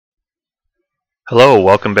Hello,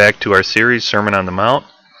 welcome back to our series Sermon on the Mount.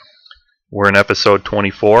 We're in episode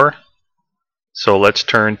 24. So let's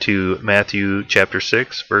turn to Matthew chapter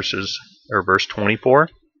 6 verse 24,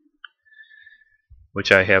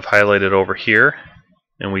 which I have highlighted over here.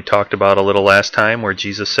 And we talked about a little last time where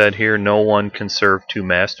Jesus said here, "No one can serve two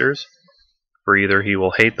masters, for either he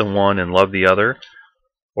will hate the one and love the other,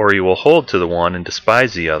 or he will hold to the one and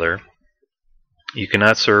despise the other. You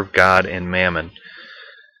cannot serve God and mammon."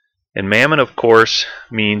 And mammon, of course,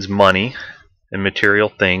 means money and material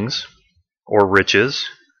things or riches,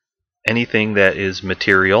 anything that is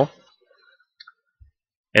material.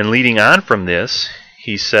 And leading on from this,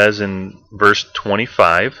 he says in verse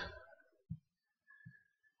 25,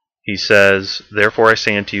 he says, "Therefore I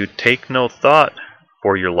say unto you, take no thought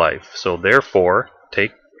for your life." So therefore,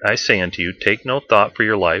 I say unto you, take no thought for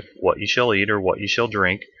your life, what you shall eat or what you shall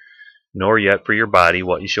drink, nor yet for your body,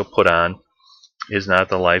 what you shall put on. Is not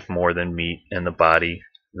the life more than meat, and the body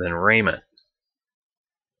than raiment?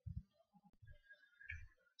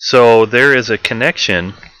 So there is a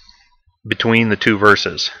connection between the two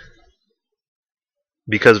verses,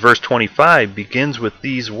 because verse 25 begins with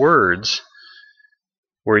these words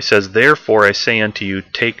where he says, "Therefore I say unto you,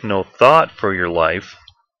 take no thought for your life,"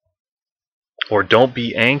 or don't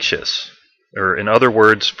be anxious, or in other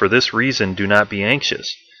words, for this reason do not be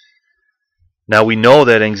anxious. Now we know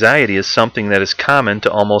that anxiety is something that is common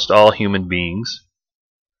to almost all human beings.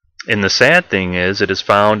 And the sad thing is, it is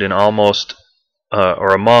found in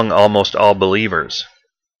among almost all believers.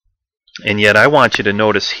 And yet I want you to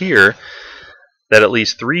notice here that at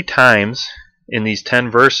least 3 times in these 10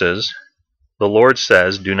 verses, the Lord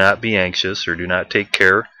says, do not be anxious or do not take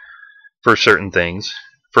care for certain things.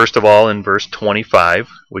 First of all, in verse 25,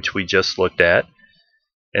 which we just looked at.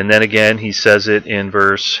 And then again, he says it in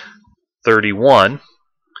verse 31,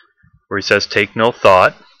 where he says, take no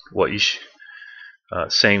thought,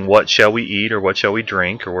 saying, what shall we eat, or what shall we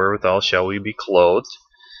drink, or wherewithal shall we be clothed?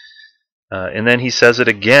 And then he says it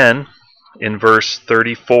again in verse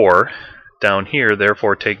 34, down here,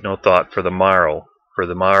 therefore take no thought for the morrow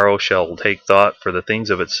shall take thought for the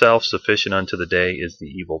things of itself, sufficient unto the day is the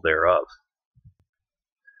evil thereof.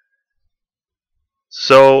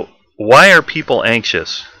 So, why are people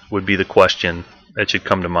anxious, would be the question that should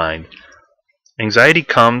come to mind. Anxiety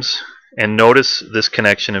comes, and notice this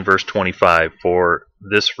connection in verse 25, for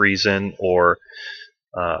this reason, or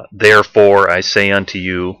therefore I say unto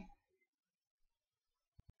you.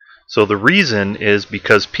 So the reason is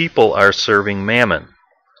because people are serving mammon.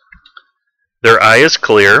 Their eye is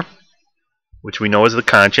clear, which we know is the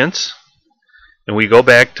conscience, and we go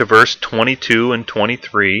back to verse 22 and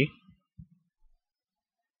 23,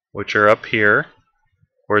 which are up here,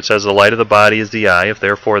 where it says, the light of the body is the eye. If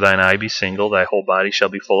therefore thine eye be single, thy whole body shall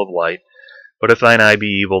be full of light. But if thine eye be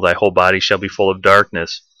evil, thy whole body shall be full of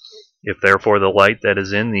darkness. If therefore the light that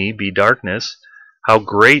is in thee be darkness, how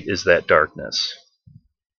great is that darkness?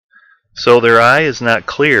 So their eye is not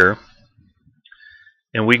clear,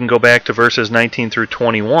 and we can go back to verses 19 through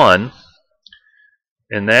 21,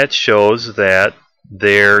 and that shows that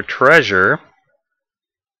their treasure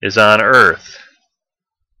is on earth.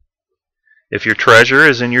 If your treasure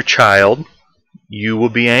is in your child, you will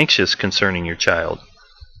be anxious concerning your child.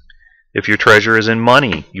 If your treasure is in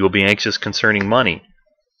money, you will be anxious concerning money.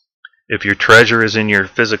 If your treasure is in your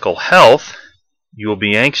physical health, you will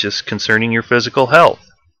be anxious concerning your physical health.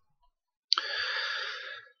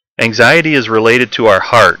 Anxiety is related to our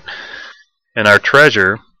heart, and our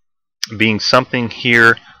treasure being something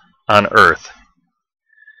here on earth.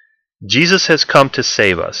 Jesus has come to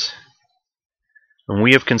save us. And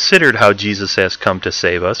we have considered how Jesus has come to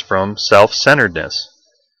save us from self-centeredness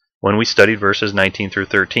when we studied verses 19 through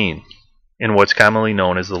 13 in what's commonly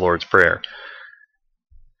known as the Lord's Prayer.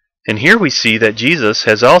 And here we see that Jesus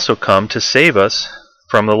has also come to save us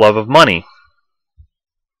from the love of money.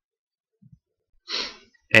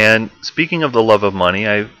 And speaking of the love of money,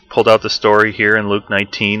 I pulled out the story here in Luke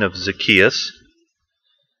 19 of Zacchaeus,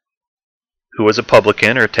 who was a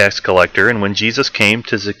publican or a tax collector. And when Jesus came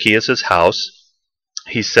to Zacchaeus' house,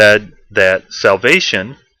 he said that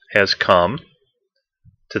salvation has come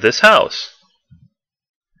to this house,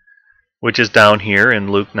 which is down here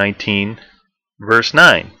in Luke 19, verse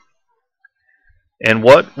 9. And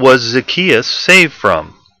what was Zacchaeus saved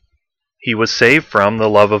from? He was saved from the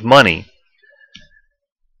love of money.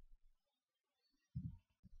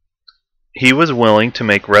 He was willing to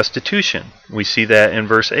make restitution. We see that in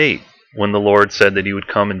verse 8, when the Lord said that he would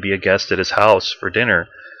come and be a guest at his house for dinner.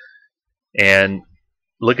 And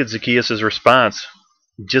look at Zacchaeus' response.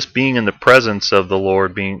 Just being in the presence of the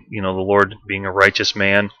Lord, the Lord being a righteous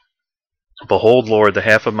man, Behold, Lord, the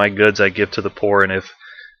half of my goods I give to the poor, and if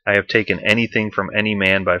I have taken anything from any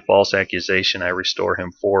man by false accusation, I restore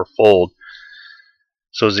him fourfold.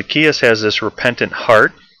 So Zacchaeus has this repentant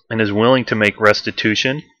heart and is willing to make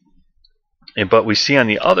restitution. But we see, on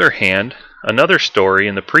the other hand, another story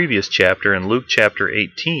in the previous chapter, in Luke chapter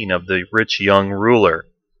 18, of the rich young ruler.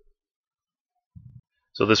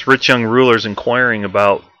 So this rich young ruler is inquiring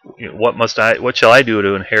about, what shall I do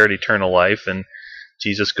to inherit eternal life? And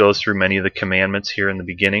Jesus goes through many of the commandments here in the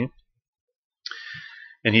beginning.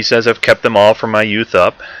 And he says, I've kept them all from my youth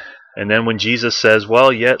up. And then when Jesus says,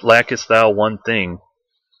 well, yet lackest thou one thing.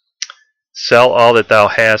 Sell all that thou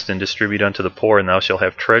hast and distribute unto the poor, and thou shalt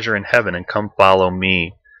have treasure in heaven, and come follow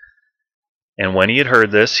me. And when he had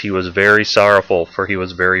heard this, he was very sorrowful, for he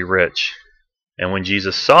was very rich. And when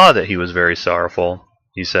Jesus saw that he was very sorrowful,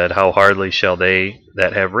 he said, how hardly shall they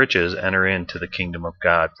that have riches enter into the kingdom of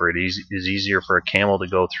God? For it is easier for a camel to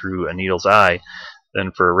go through a needle's eye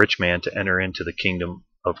than for a rich man to enter into the kingdom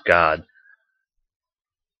of God.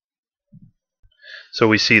 So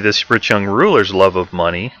we see this rich young ruler's love of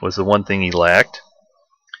money was the one thing he lacked.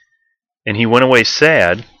 And he went away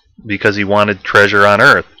sad because he wanted treasure on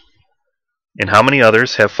earth. And how many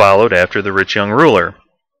others have followed after the rich young ruler?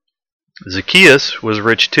 Zacchaeus was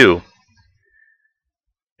rich too.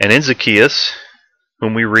 And in Zacchaeus,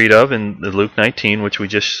 whom we read of in Luke 19, which we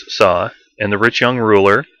just saw, and the rich young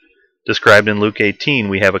ruler, described in Luke 18,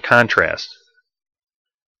 we have a contrast.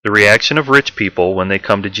 The reaction of rich people when they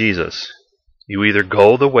come to Jesus. You either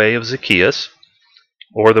go the way of Zacchaeus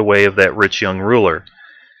or the way of that rich young ruler,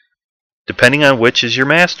 depending on which is your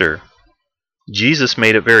master. Jesus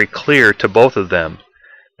made it very clear to both of them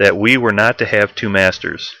that we were not to have two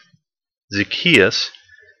masters. Zacchaeus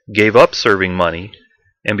gave up serving money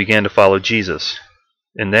and began to follow Jesus.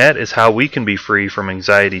 And that is how we can be free from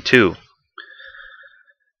anxiety too.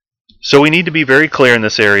 So we need to be very clear in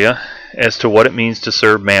this area as to what it means to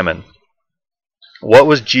serve mammon. What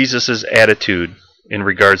was Jesus' attitude in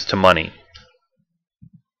regards to money?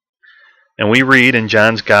 And we read in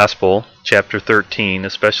John's Gospel, chapter 13,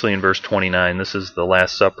 especially in verse 29, this is the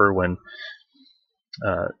Last Supper when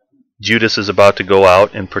Judas is about to go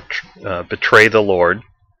out and betray the Lord.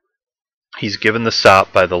 He's given the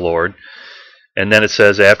sop by the Lord. And then it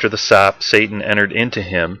says, after the sop, Satan entered into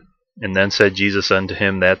him, and then said Jesus unto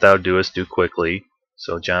him, that thou doest, do quickly.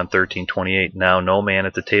 So John 13:28, now no man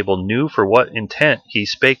at the table knew for what intent he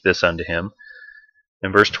spake this unto him.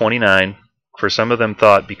 In verse 29, for some of them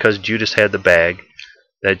thought, because Judas had the bag,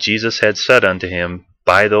 that Jesus had said unto him,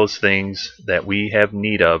 buy those things that we have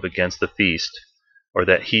need of against the feast, or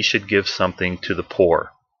that he should give something to the poor.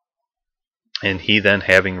 And he then,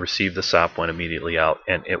 having received the sop, went immediately out,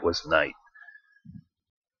 and it was night.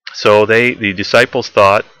 So the disciples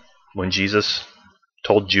thought, when Jesus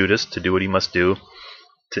told Judas to do what he must do,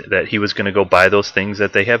 that he was going to go buy those things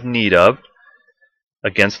that they have need of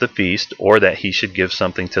against the feast, or that he should give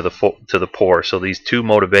something to the poor. So these two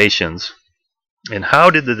motivations. And how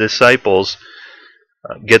did the disciples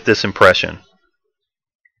get this impression?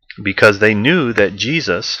 Because they knew that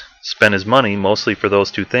Jesus spent his money mostly for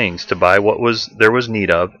those two things, to buy what there was need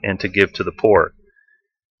of and to give to the poor.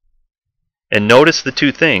 And notice the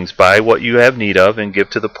two things, buy what you have need of and give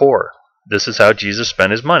to the poor. This is how Jesus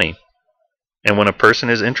spent his money. And when a person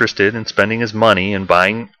is interested in spending his money and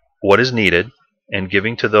buying what is needed and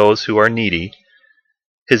giving to those who are needy,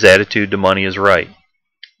 his attitude to money is right.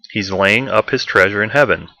 He's laying up his treasure in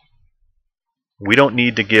heaven. We don't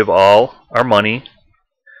need to give all our money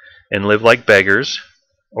and live like beggars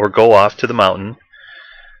or go off to the mountain.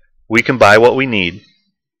 We can buy what we need.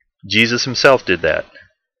 Jesus himself did that.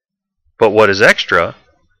 But what is extra,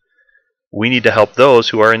 we need to help those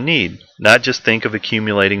who are in need, not just think of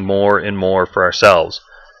accumulating more and more for ourselves.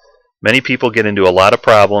 Many people get into a lot of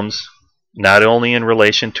problems, not only in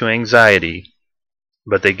relation to anxiety,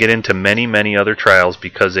 but they get into many, many other trials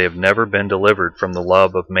because they have never been delivered from the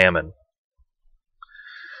love of mammon.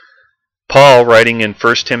 Paul, writing in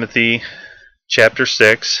 1 Timothy chapter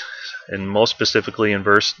 6, and most specifically in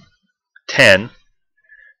verse 10,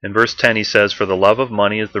 in verse 10 he says, for the love of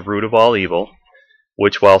money is the root of all evil,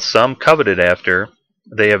 which while some coveted after,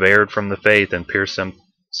 they have erred from the faith and pierced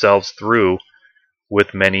themselves through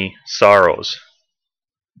with many sorrows.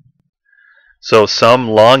 So some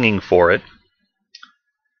longing for it,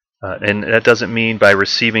 and that doesn't mean by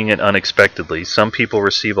receiving it unexpectedly. Some people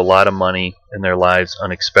receive a lot of money in their lives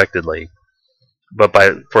unexpectedly, but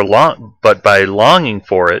by longing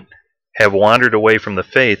for it, have wandered away from the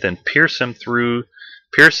faith and pierced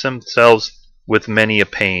themselves with many a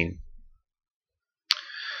pain,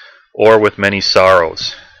 or with many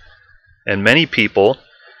sorrows. And many people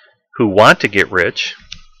who want to get rich.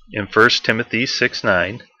 In 1 Timothy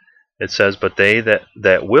 6:9, it says, "But they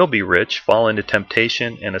that will be rich fall into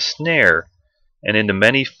temptation and a snare, and into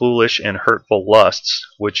many foolish and hurtful lusts,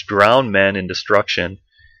 which drown men in destruction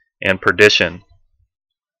and perdition."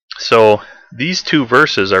 So these two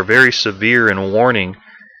verses are very severe in warning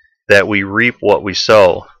that we reap what we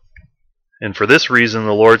sow. And for this reason,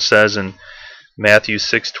 the Lord says in Matthew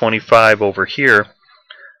 6:25 over here,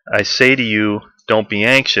 "I say to you, don't be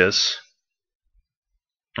anxious,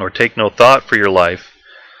 or take no thought for your life."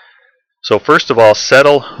 So first of all,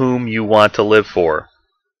 settle whom you want to live for.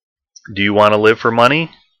 Do you want to live for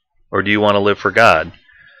money, or do you want to live for God?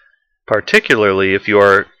 Particularly if you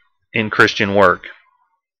are in Christian work.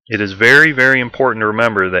 It is very, very important to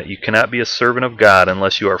remember that you cannot be a servant of God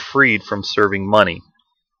unless you are freed from serving money.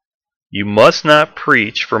 You must not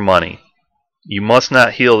preach for money. You must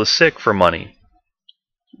not heal the sick for money.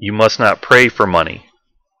 You must not pray for money.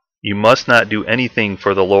 You must not do anything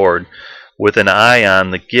for the Lord with an eye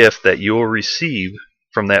on the gift that you will receive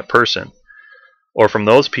from that person or from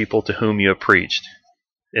those people to whom you have preached.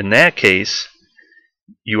 In that case,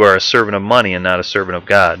 you are a servant of money and not a servant of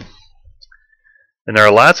God. And there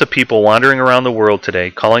are lots of people wandering around the world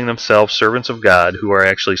today calling themselves servants of God who are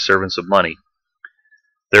actually servants of money.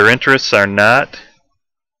 Their interests are not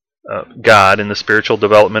God and the spiritual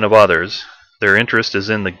development of others. Their interest is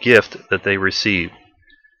in the gift that they receive.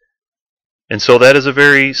 And so that is a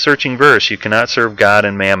very searching verse. You cannot serve God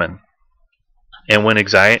and mammon. And when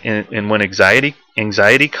anxiety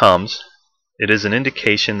comes, it is an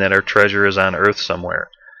indication that our treasure is on earth somewhere.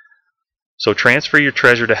 So transfer your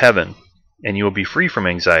treasure to heaven, and you will be free from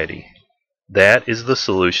anxiety. That is the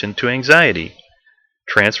solution to anxiety.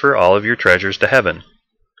 Transfer all of your treasures to heaven.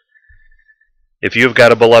 If you have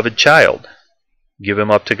got a beloved child, give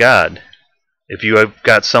him up to God. If you have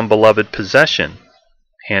got some beloved possession,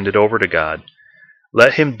 hand it over to God.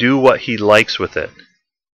 Let him do what he likes with it.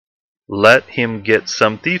 Let him get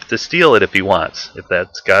some thief to steal it if he wants, if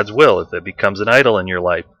that's God's will, if it becomes an idol in your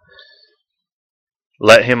life.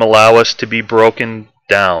 Let him allow us to be broken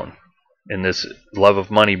down, and this love of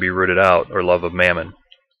money be rooted out, or love of mammon.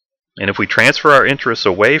 And if we transfer our interests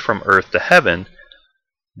away from earth to heaven,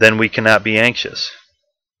 then we cannot be anxious.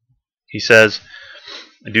 He says,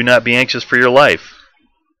 "Do not be anxious for your life,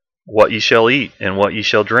 what ye shall eat and what ye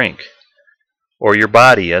shall drink, or your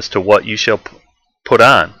body as to what you shall put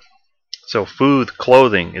on." So food,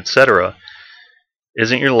 clothing, etc.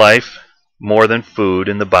 Isn't your life more than food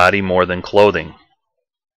and the body more than clothing?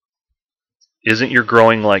 Isn't your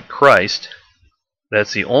growing like Christ?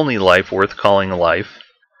 That's the only life worth calling a life.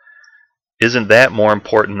 Isn't that more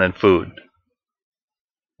important than food?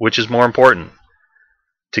 Which is more important?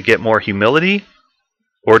 To get more humility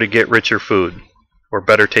or to get richer food or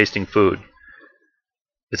better tasting food?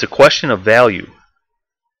 It's a question of value.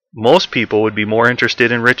 Most people would be more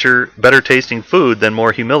interested in richer, better tasting food than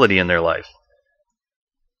more humility in their life.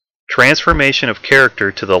 Transformation of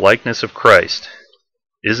character to the likeness of Christ.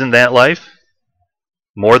 Isn't that life?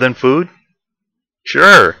 More than food?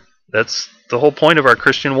 Sure, that's the whole point of our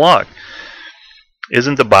Christian walk.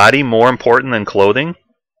 Isn't the body more important than clothing?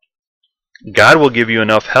 God will give you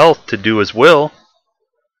enough health to do His will.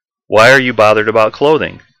 Why are you bothered about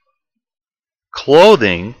clothing?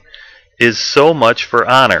 Clothing is so much for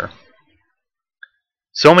honor.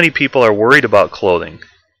 So many people are worried about clothing.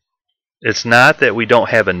 It's not that we don't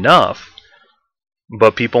have enough,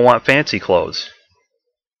 but people want fancy clothes.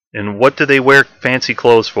 And what do they wear fancy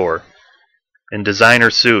clothes for? And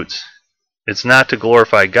designer suits. It's not to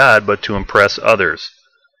glorify God, but to impress others.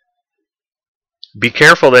 Be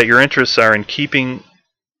careful that your interests are in keeping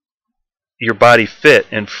your body fit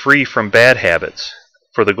and free from bad habits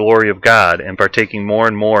for the glory of God and partaking more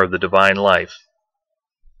and more of the divine life.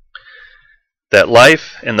 That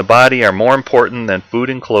life and the body are more important than food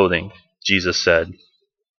and clothing, Jesus said.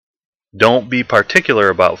 Don't be particular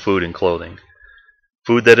about food and clothing.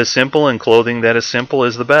 Food that is simple and clothing that is simple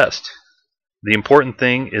is the best. The important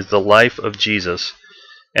thing is the life of Jesus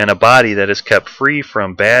and a body that is kept free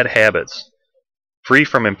from bad habits, free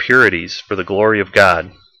from impurities for the glory of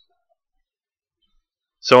God.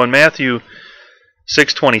 So in Matthew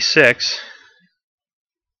 6:26,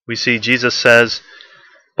 we see Jesus says,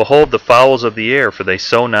 "Behold the fowls of the air, for they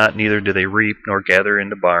sow not, neither do they reap, nor gather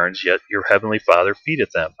into barns, yet your heavenly Father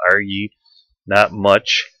feedeth them. Are ye not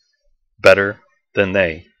much better than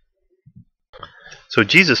they?" So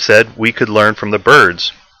Jesus said we could learn from the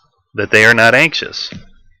birds that they are not anxious.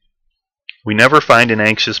 We never find an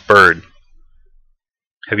anxious bird.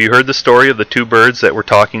 Have you heard the story of the two birds that were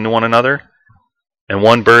talking to one another? And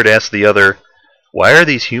one bird asked the other, Why are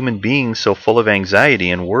these human beings so full of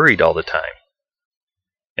anxiety and worried all the time?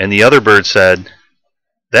 And the other bird said,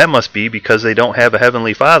 that must be because they don't have a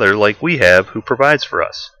heavenly Father like we have who provides for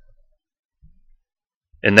us.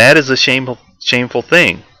 And that is a shameful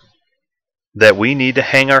thing that we need to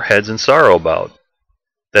hang our heads in sorrow about.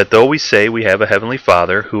 That though we say we have a heavenly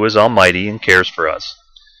Father who is almighty and cares for us,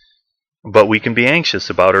 but we can be anxious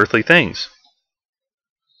about earthly things.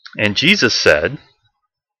 And Jesus said,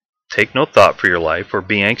 take no thought for your life, or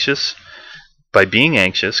be anxious. By being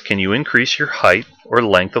anxious, can you increase your height or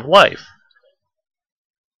length of life?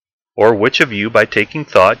 Or which of you, by taking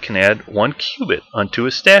thought, can add 1 cubit unto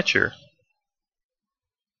his stature?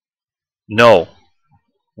 No.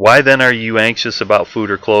 Why then are you anxious about food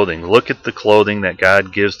or clothing? Look at the clothing that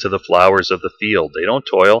God gives to the flowers of the field. They don't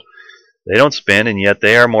toil, they don't spin, and yet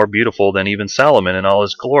they are more beautiful than even Solomon in all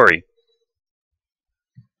his glory.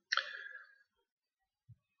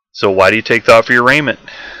 So why do you take thought for your raiment?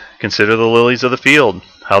 Consider the lilies of the field,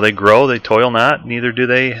 how they grow, they toil not, neither do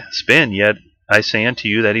they spin. Yet I say unto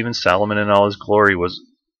you that even Solomon in all his glory was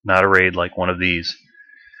not arrayed like one of these.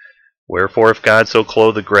 Wherefore, if God so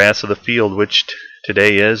clothe the grass of the field, which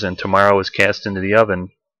today is, and tomorrow is cast into the oven,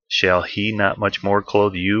 shall he not much more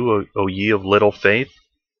clothe you, O ye of little faith?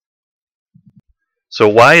 So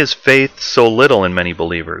why is faith so little in many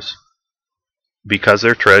believers? Because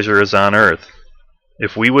their treasure is on earth.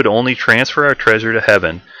 If we would only transfer our treasure to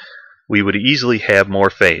heaven, we would easily have more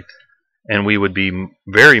faith, and we would be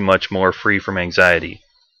very much more free from anxiety.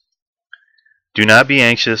 Do not be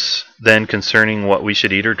anxious then concerning what we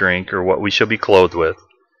should eat or drink, or what we shall be clothed with.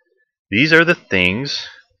 These are the things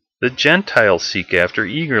the Gentiles seek after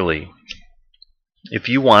eagerly. If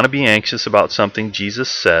you want to be anxious about something, Jesus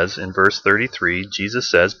says in verse 33, Jesus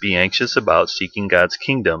says, be anxious about seeking God's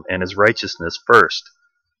kingdom and his righteousness first.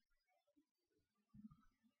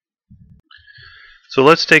 So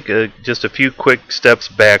let's take just a few quick steps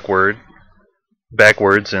backwards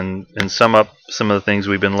and sum up some of the things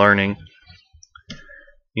we've been learning.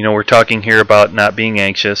 You know, we're talking here about not being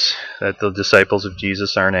anxious, that the disciples of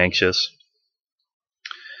Jesus aren't anxious.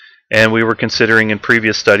 And we were considering in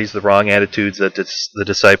previous studies the wrong attitudes that the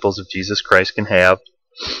disciples of Jesus Christ can have.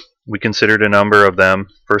 We considered a number of them.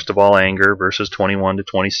 First of all, anger, verses 21 to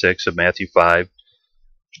 26 of Matthew 5.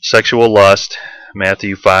 Sexual lust,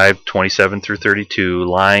 Matthew 5, 27 through 32.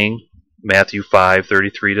 Lying, Matthew 5,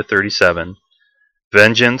 33 to 37.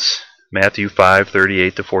 Vengeance, Matthew 5,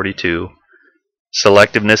 38 to 42.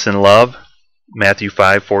 Selectiveness in love, Matthew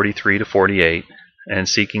 5, 43 to 48. And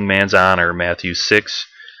seeking man's honor, Matthew 6,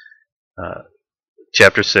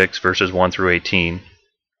 chapter 6, verses 1 through 18.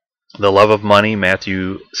 The love of money,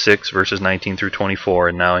 Matthew 6, verses 19 through 24.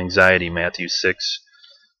 And now anxiety, Matthew 6,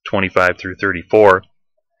 25 through 34.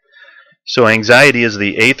 So anxiety is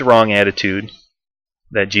the 8th wrong attitude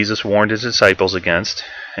that Jesus warned his disciples against,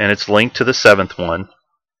 and it's linked to the 7th one.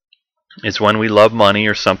 It's when we love money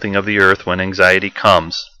or something of the earth when anxiety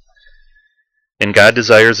comes. And God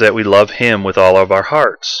desires that we love him with all of our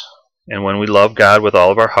hearts. And when we love God with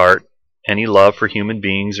all of our heart, any love for human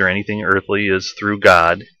beings or anything earthly is through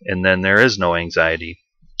God, and then there is no anxiety.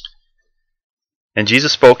 And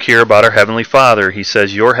Jesus spoke here about our Heavenly Father. He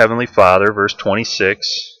says, your Heavenly Father, verse 26,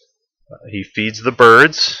 he feeds the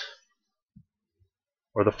birds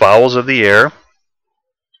or the fowls of the air.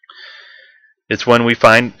 It's when we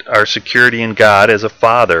find our security in God as a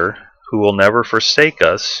Father who will never forsake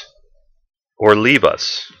us or leave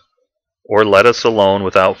us or let us alone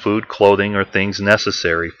without food, clothing, or things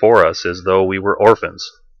necessary for us as though we were orphans.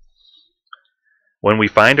 When we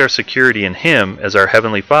find our security in him as our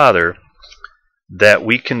Heavenly Father,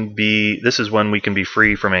 this is when we can be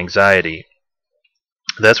free from anxiety.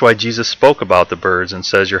 That's why Jesus spoke about the birds and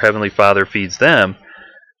says, your Heavenly Father feeds them.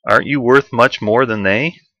 Aren't you worth much more than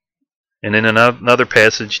they? And in another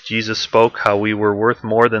passage, Jesus spoke how we were worth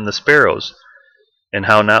more than the sparrows, and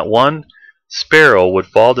how not one sparrow would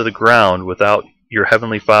fall to the ground without your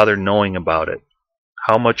Heavenly Father knowing about it.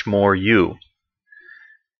 How much more you?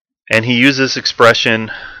 And he used this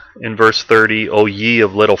expression in verse 30, O ye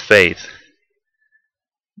of little faith.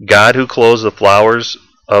 God who clothes the flowers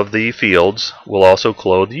of the fields will also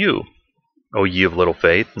clothe you, O ye of little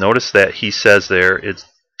faith. Notice that he says there it's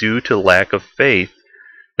due to lack of faith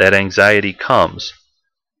that anxiety comes.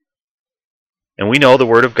 And we know the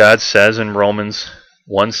Word of God says in Romans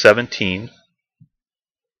 1:17,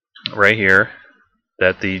 right here,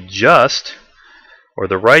 that the just or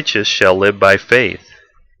the righteous shall live by faith.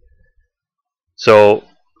 So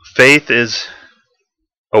faith is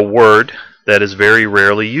a word that is very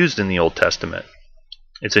rarely used in the Old Testament.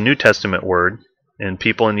 It's a New Testament word, and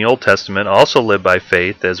people in the Old Testament also live by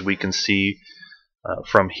faith, as we can see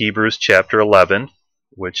from Hebrews chapter 11,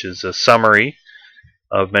 which is a summary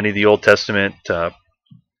of many of the Old Testament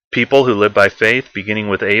people who lived by faith, beginning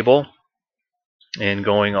with Abel and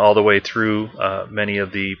going all the way through many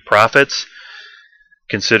of the prophets,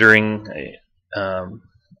 considering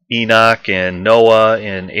Enoch and Noah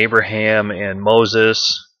and Abraham and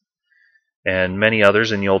Moses and many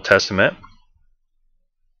others in the Old Testament.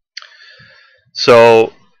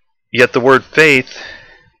 So, yet the word faith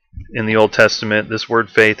in the Old Testament, this word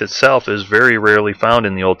faith itself, is very rarely found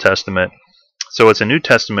in the Old Testament. So it's a New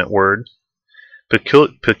Testament word,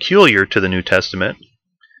 peculiar to the New Testament.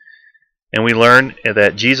 And we learn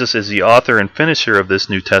that Jesus is the author and finisher of this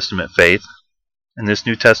New Testament faith. And this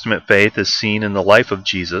New Testament faith is seen in the life of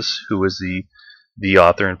Jesus, who is the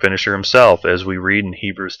author and finisher himself, as we read in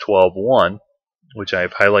Hebrews 12:1, which I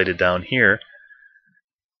have highlighted down here,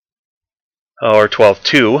 or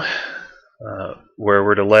 12:2, where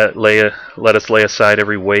we're to let us lay aside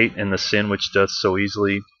every weight and the sin which doth so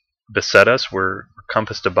easily beset us. We're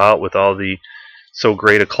compassed about with all the so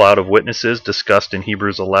great a cloud of witnesses discussed in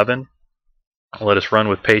Hebrews 11. Let us run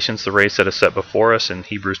with patience the race that is set before us in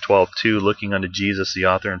Hebrews 12:2, looking unto Jesus, the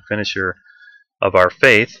author and finisher of our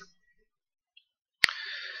faith.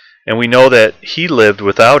 And we know that he lived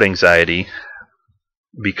without anxiety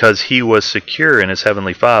because he was secure in his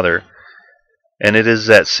heavenly Father. And it is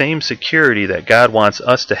that same security that God wants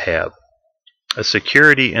us to have, a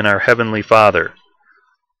security in our heavenly Father.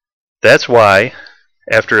 That's why,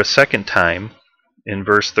 after a second time, in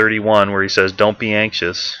verse 31, where he says, "Don't be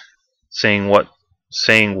anxious," saying what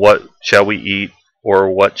shall we eat or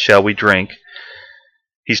what shall we drink,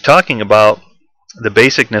 he's talking about the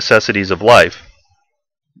basic necessities of life.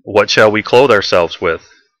 What shall we clothe ourselves with?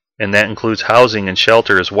 And that includes housing and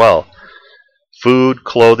shelter as well. Food,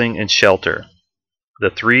 clothing, and shelter. The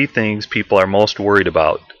three things people are most worried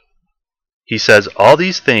about. He says all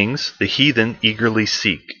these things the heathen eagerly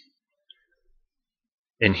seek.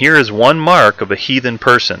 And here is one mark of a heathen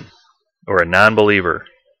person, or a non-believer,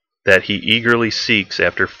 that he eagerly seeks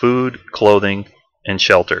after food, clothing, and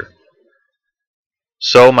shelter.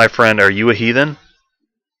 So, my friend, are you a heathen?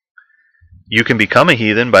 You can become a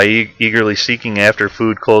heathen by eagerly seeking after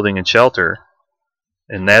food, clothing, and shelter,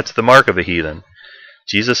 and that's the mark of a heathen.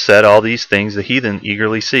 Jesus said all these things the heathen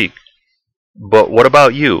eagerly seek. But what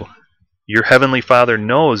about you? Your heavenly Father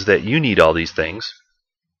knows that you need all these things.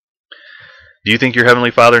 Do you think your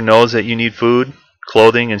heavenly Father knows that you need food,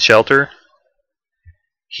 clothing, and shelter?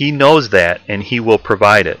 He knows that, and he will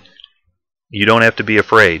provide it. You don't have to be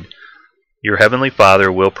afraid. Your heavenly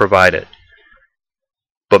Father will provide it.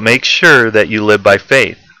 But make sure that you live by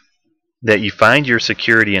faith, that you find your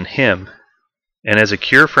security in him. And as a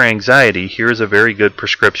cure for anxiety, here is a very good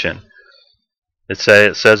prescription. It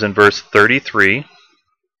says in verse 33,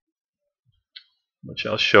 which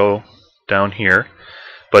I'll show down here,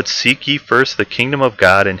 "But seek ye first the kingdom of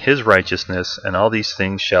God and his righteousness, and all these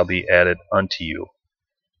things shall be added unto you."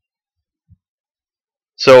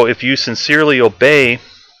 So if you sincerely obey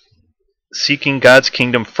seeking God's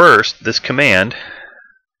kingdom first, this command,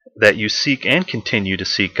 that you seek and continue to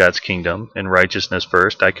seek God's kingdom and righteousness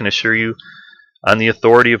first, I can assure you, on the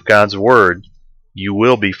authority of God's word, you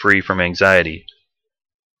will be free from anxiety.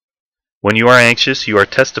 When you are anxious, you are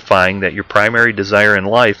testifying that your primary desire in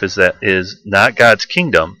life is not God's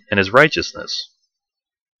kingdom and his righteousness,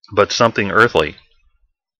 but something earthly.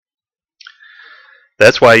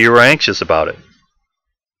 That's why you are anxious about it.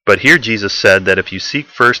 But here Jesus said that if you seek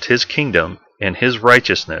first his kingdom and his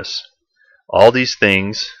righteousness, all these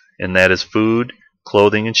things, and that is food,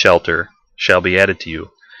 clothing, and shelter, shall be added to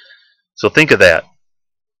you. So think of that.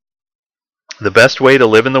 The best way to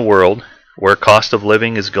live in the world, where cost of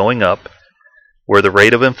living is going up, where the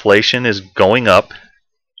rate of inflation is going up,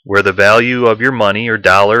 where the value of your money or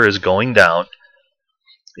dollar is going down,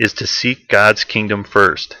 is to seek God's kingdom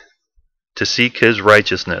first, to seek his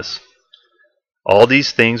righteousness. All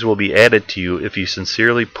these things will be added to you if you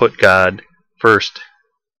sincerely put God first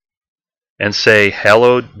and say,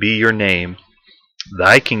 "Hallowed be your name,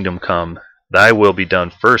 thy kingdom come, thy will be done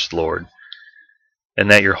first, Lord," and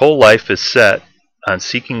that your whole life is set on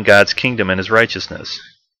seeking God's kingdom and his righteousness.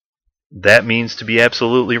 That means to be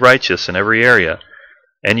absolutely righteous in every area,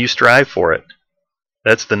 and you strive for it.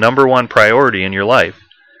 That's the number one priority in your life.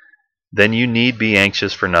 Then you need be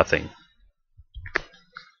anxious for nothing.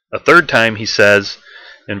 A third time he says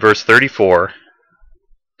in verse 34,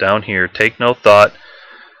 down here, "Take no thought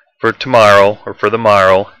for tomorrow or for the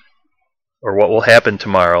morrow, or what will happen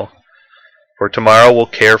tomorrow, for tomorrow will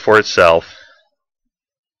care for itself.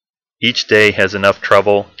 Each day has enough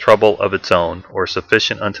trouble of its own, or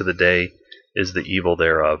sufficient unto the day is the evil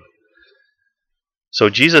thereof." So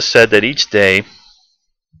Jesus said that each day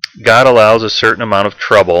God allows a certain amount of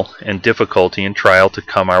trouble and difficulty and trial to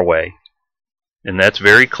come our way. And that's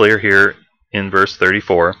very clear here in verse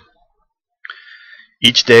 34.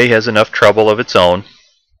 Each day has enough trouble of its own,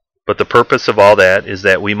 but the purpose of all that is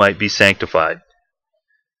that we might be sanctified.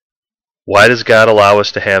 Why does God allow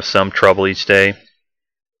us to have some trouble each day?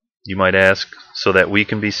 You might ask, so that we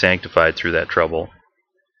can be sanctified through that trouble.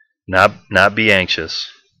 Not be anxious,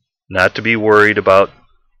 not to be worried about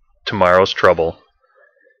tomorrow's trouble.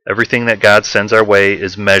 Everything that God sends our way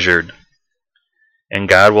is measured, and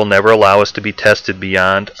God will never allow us to be tested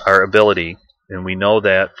beyond our ability. And we know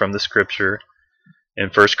that from the scripture in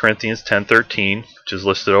 1 Corinthians 10:13, which is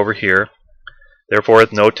listed over here. Therefore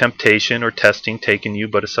hath no temptation or testing taken you,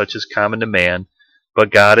 but such as common to man.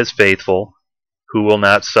 But God is faithful, who will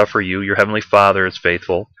not suffer you. Your heavenly Father is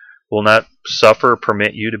faithful, will not suffer or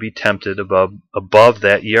permit you to be tempted above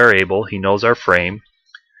that ye are able. He knows our frame.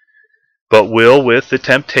 But will with the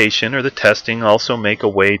temptation or the testing also make a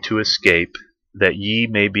way to escape, that ye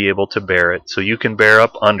may be able to bear it. So you can bear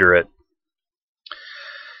up under it.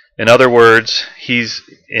 In other words, He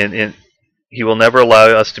will never allow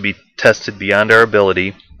us to be tested beyond our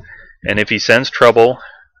ability. And if He sends trouble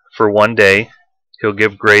for one day, He'll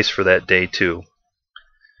give grace for that day too.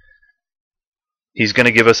 He's going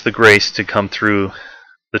to give us the grace to come through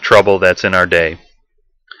the trouble that's in our day.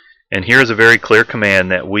 And here's a very clear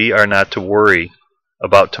command that we are not to worry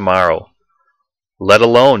about tomorrow, let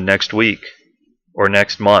alone next week, or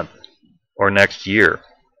next month, or next year.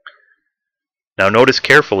 Now notice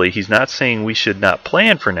carefully, he's not saying we should not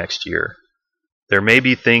plan for next year. There may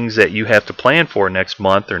be things that you have to plan for next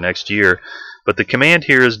month or next year, but the command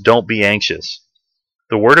here is don't be anxious.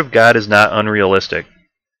 The Word of God is not unrealistic.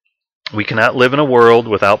 We cannot live in a world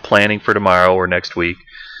without planning for tomorrow or next week,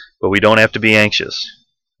 but we don't have to be anxious.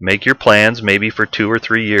 Make your plans maybe for 2 or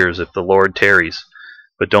 3 years if the Lord tarries,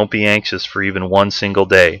 but don't be anxious for even one single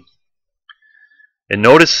day. And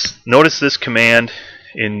notice this command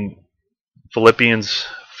in Philippians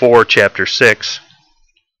 4, chapter 6.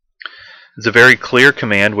 It's a very clear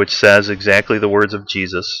command which says exactly the words of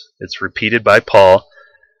Jesus. It's repeated by Paul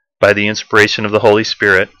by the inspiration of the Holy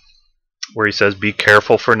Spirit, where he says, be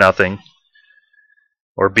careful for nothing,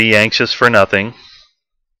 or be anxious for nothing.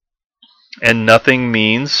 And nothing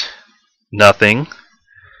means nothing.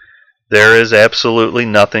 There is absolutely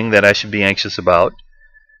nothing that I should be anxious about.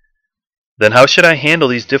 Then how should I handle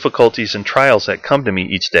these difficulties and trials that come to me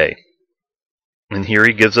each day? And here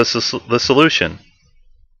he gives us the solution.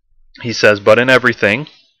 He says, but in everything,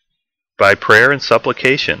 by prayer and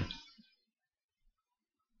supplication.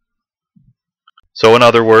 So in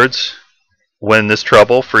other words, when this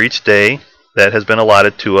trouble for each day that has been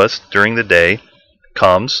allotted to us during the day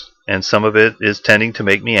comes, and some of it is tending to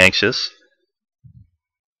make me anxious,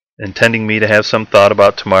 and tending me to have some thought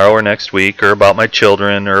about tomorrow or next week, or about my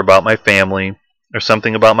children, or about my family, or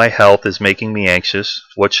something about my health is making me anxious,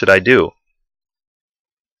 what should I do?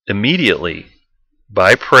 Immediately,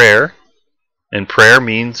 by prayer, and prayer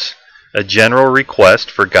means a general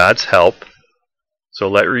request for God's help, so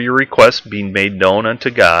let your request be made known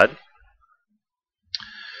unto God,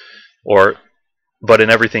 but in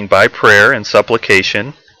everything by prayer and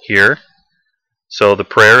supplication here. So the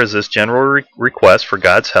prayer is this general request for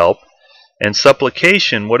God's help. And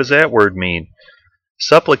supplication, what does that word mean?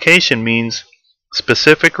 Supplication means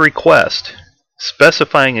specific request,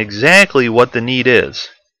 specifying exactly what the need is.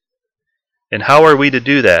 And how are we to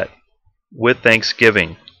do that? With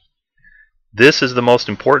thanksgiving. This is the most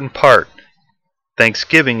important part.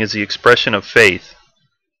 Thanksgiving is the expression of faith.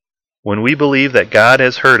 When we believe that God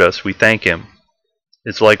has heard us, we thank Him.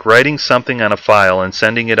 It's like writing something on a file and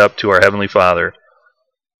sending it up to our Heavenly Father.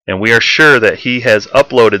 And we are sure that He has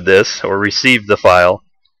uploaded this or received the file,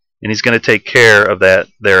 and He's going to take care of that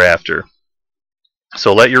thereafter.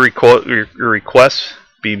 So let your requests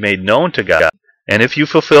be made known to God. And if you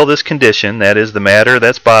fulfill this condition, that is the matter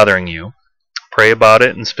that's bothering you, pray about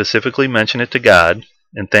it and specifically mention it to God,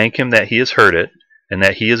 and thank Him that He has heard it, and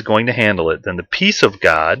that He is going to handle it. Then the peace of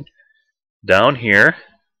God, down here,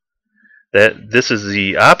 that this is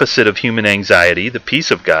the opposite of human anxiety, the peace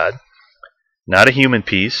of God, not a human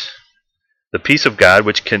peace, the peace of God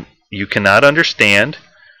which you cannot understand,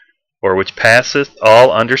 or which passeth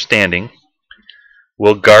all understanding,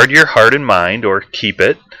 will guard your heart and mind, or keep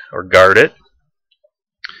it, or guard it,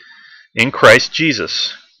 in Christ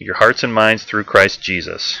Jesus. Your hearts and minds through Christ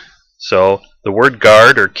Jesus. So the word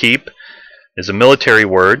guard or keep is a military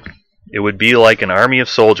word. It would be like an army of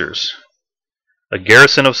soldiers. A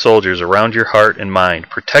garrison of soldiers around your heart and mind,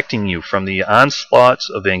 protecting you from the onslaughts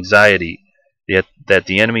of anxiety that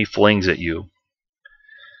the enemy flings at you.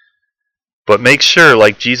 But make sure,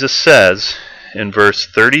 like Jesus says in verse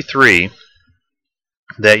 33,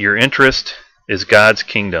 that your interest is God's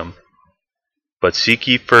kingdom. But seek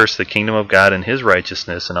ye first the kingdom of God and his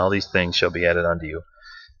righteousness, and all these things shall be added unto you.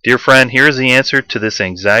 Dear friend, here is the answer to this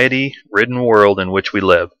anxiety-ridden world in which we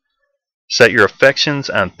live. Set your affections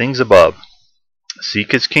on things above.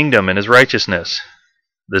 Seek his kingdom and his righteousness.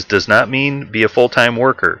 This does not mean be a full-time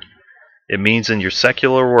worker. It means in your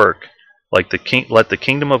secular work, let the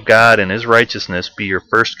kingdom of God and his righteousness be your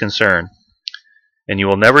first concern. And you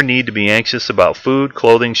will never need to be anxious about food,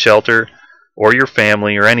 clothing, shelter, or your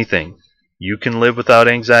family or anything. You can live without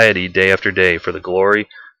anxiety day after day for the glory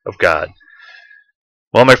of God.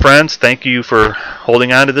 Well, my friends, thank you for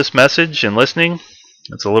holding on to this message and listening.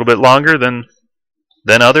 It's a little bit longer than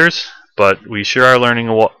others, but we sure are learning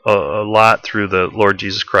a lot through the Lord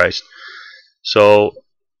Jesus Christ. So,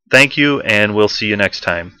 thank you, and we'll see you next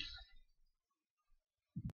time.